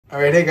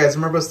Alright, hey guys,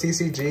 remember it's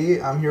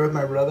TCG. I'm here with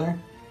my brother,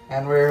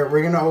 and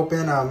we're gonna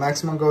open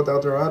Maximum Gold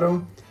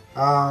Dorado.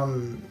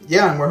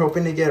 Yeah, and we're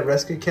hoping to get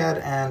Rescue Cat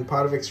and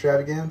Pot of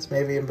Extravagance,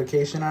 maybe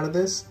Invocation out of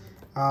this.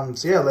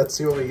 So yeah, let's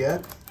see what we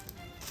get.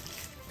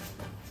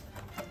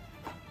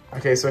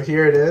 Okay, so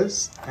here it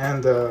is,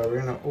 and we're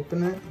gonna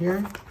open it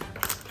here.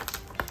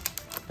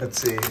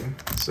 Let's see.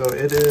 So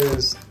it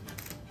is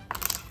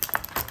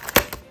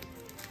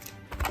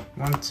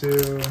 1,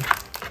 2.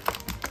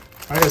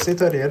 I guess it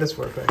is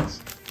 4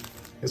 packs.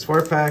 It's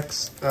 4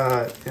 packs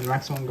in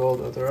Maximum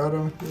Gold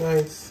Dorado.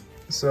 Nice.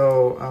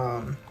 So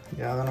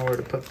yeah, I don't know where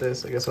to put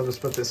this. I guess I'll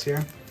just put this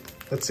here.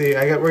 Let's see.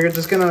 We're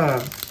just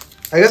gonna.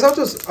 I guess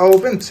I'll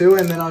open 2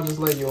 and then I'll just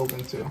let you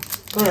open 2.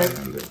 All right.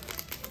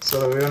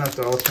 So that we don't have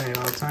to alternate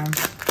all the time.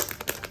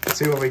 Let's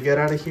see what we get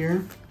out of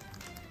here.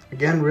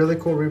 Again, really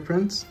cool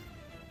reprints.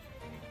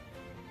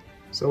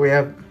 So we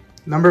have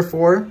number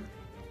 4.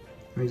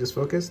 Let me just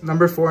focus.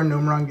 Number 4,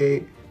 Numeron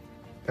Gate,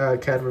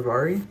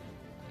 Cadrivari.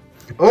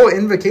 Oh,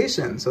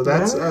 Invocation. So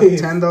that's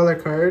nice. A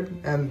 $10 card,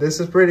 and this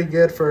is pretty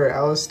good for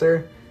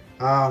Alistair.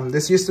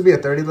 This used to be a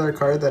 $30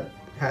 card that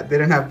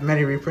didn't have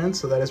many reprints,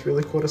 so that is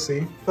really cool to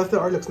see. Plus the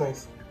art looks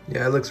nice.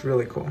 Yeah, it looks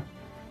really cool.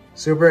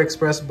 Super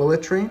Express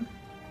Bullet Train.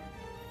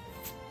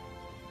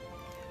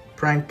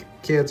 Prank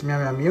Kids Meow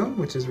Meow Mew,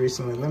 which is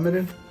recently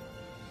limited.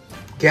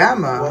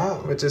 Gamma, wow,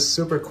 which is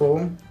super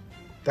cool.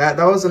 That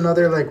was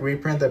another like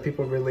reprint that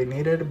people really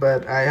needed,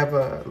 but I have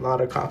a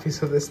lot of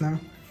copies of this now.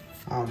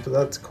 So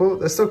that's cool.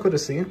 That's still cool to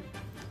see.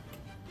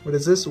 What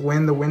is this?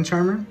 Win the Wind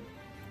Charmer.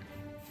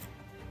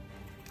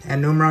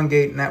 And Numeron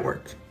Gate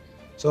Network.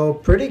 So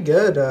pretty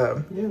good.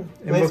 Yeah.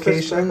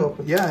 Invocation. Nice.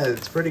 Yeah,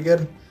 it's pretty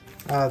good.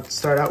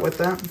 Start out with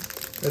that.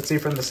 Let's see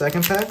from the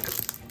second pack.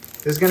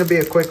 This is going to be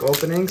a quick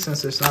opening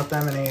since there's not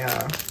that many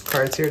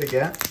cards here to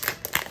get.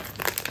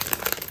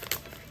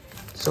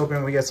 Just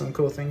hoping we get some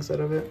cool things out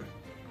of it.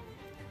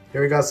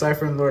 Here we got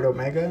Cypher and Lord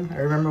Omega. I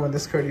remember when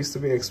this card used to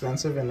be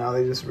expensive and now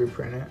they just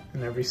reprint it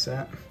in every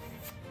set.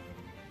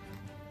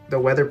 The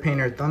Weather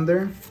Painter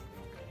Thunder.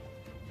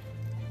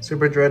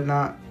 Super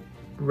Dreadnought,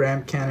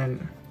 Ram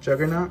Cannon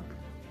Juggernaut.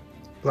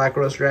 Black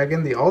Rose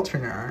Dragon, the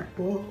alternate art.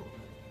 Whoa.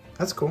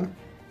 That's cool.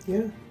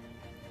 Yeah.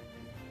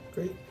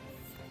 Great.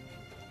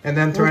 And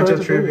then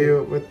Torrential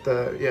Tribute with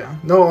the, yeah,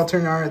 no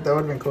alternate art. That would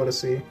have been cool to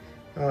see.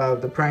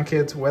 The Prank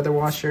Kids, Weather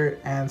Washer,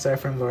 and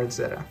Cypher and Lord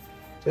Zeta.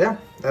 So yeah,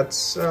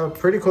 that's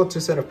pretty cool 2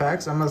 set of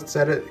packs. I'm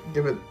gonna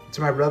give it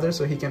to my brother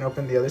so he can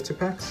open the other 2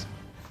 packs.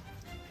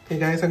 Okay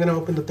guys, I'm gonna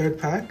open the 3rd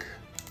pack.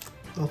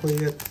 Hopefully you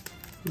get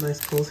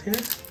nice pulls here.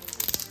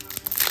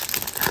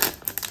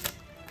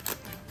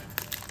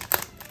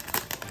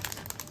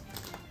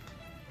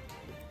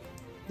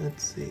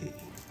 Let's see.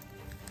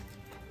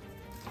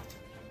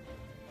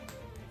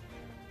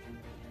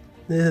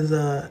 This is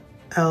a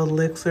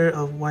Elixir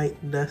of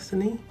White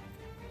Destiny.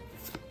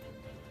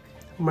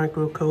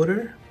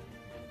 Microcoder.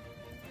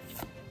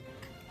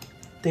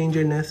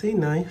 Danger Nessie,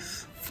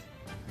 nice.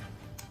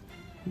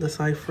 The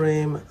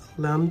Cyframe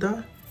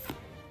Lambda.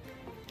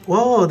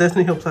 Whoa,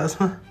 Destiny Hill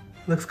Plasma.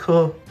 Looks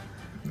cool.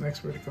 Looks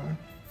pretty cool.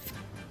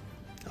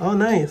 Oh,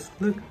 nice.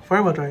 Look,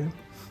 Fireball Dragon.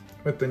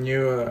 With the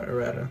new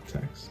errata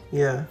text.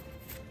 Yeah.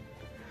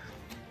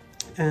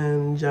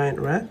 And Giant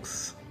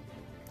Rex.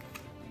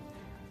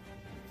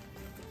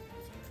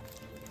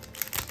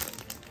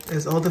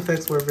 His ult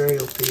effects were very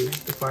OP,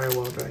 the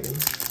Firewall Dragon.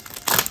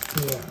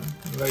 Yeah,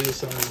 that you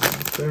saw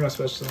pretty much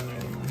special in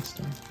any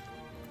monster.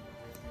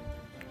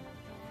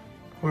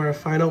 For our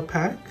final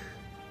pack,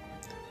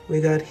 we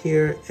got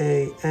here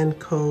a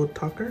Encode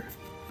Talker,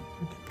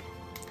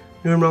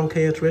 Numeron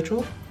KH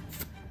Ritual,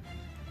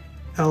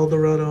 El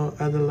Dorado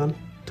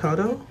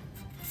Adelantado,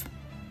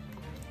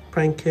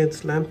 Prank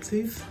Kids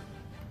Lampsies,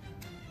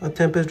 a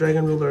Tempest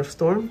Dragon Ruler of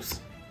Storms,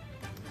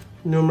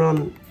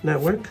 Numeron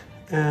Network,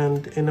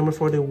 and in number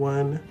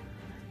 41,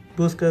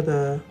 Busca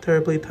the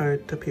Terribly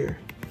Tired Tapir.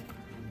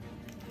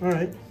 All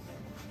right.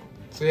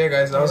 So yeah,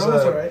 guys, that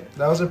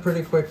was a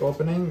pretty quick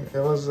opening. It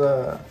was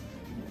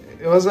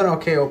an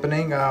okay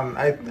opening.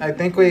 I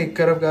think we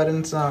could have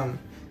gotten so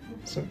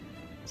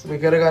we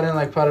could have gotten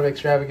like Pot of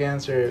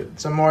Extravagance or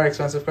some more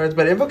expensive cards,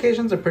 but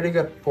Invocation's a pretty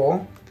good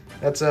pull.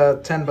 That's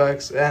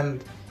 $10,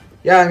 and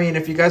yeah, I mean,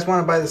 if you guys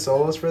want to buy the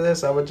solos for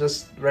this, I would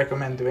just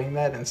recommend doing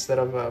that instead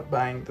of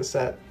buying the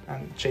set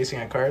and chasing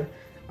a card.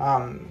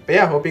 But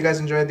yeah, hope you guys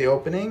enjoyed the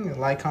opening.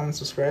 Like, comment,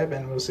 subscribe,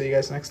 and we'll see you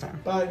guys next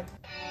time. Bye.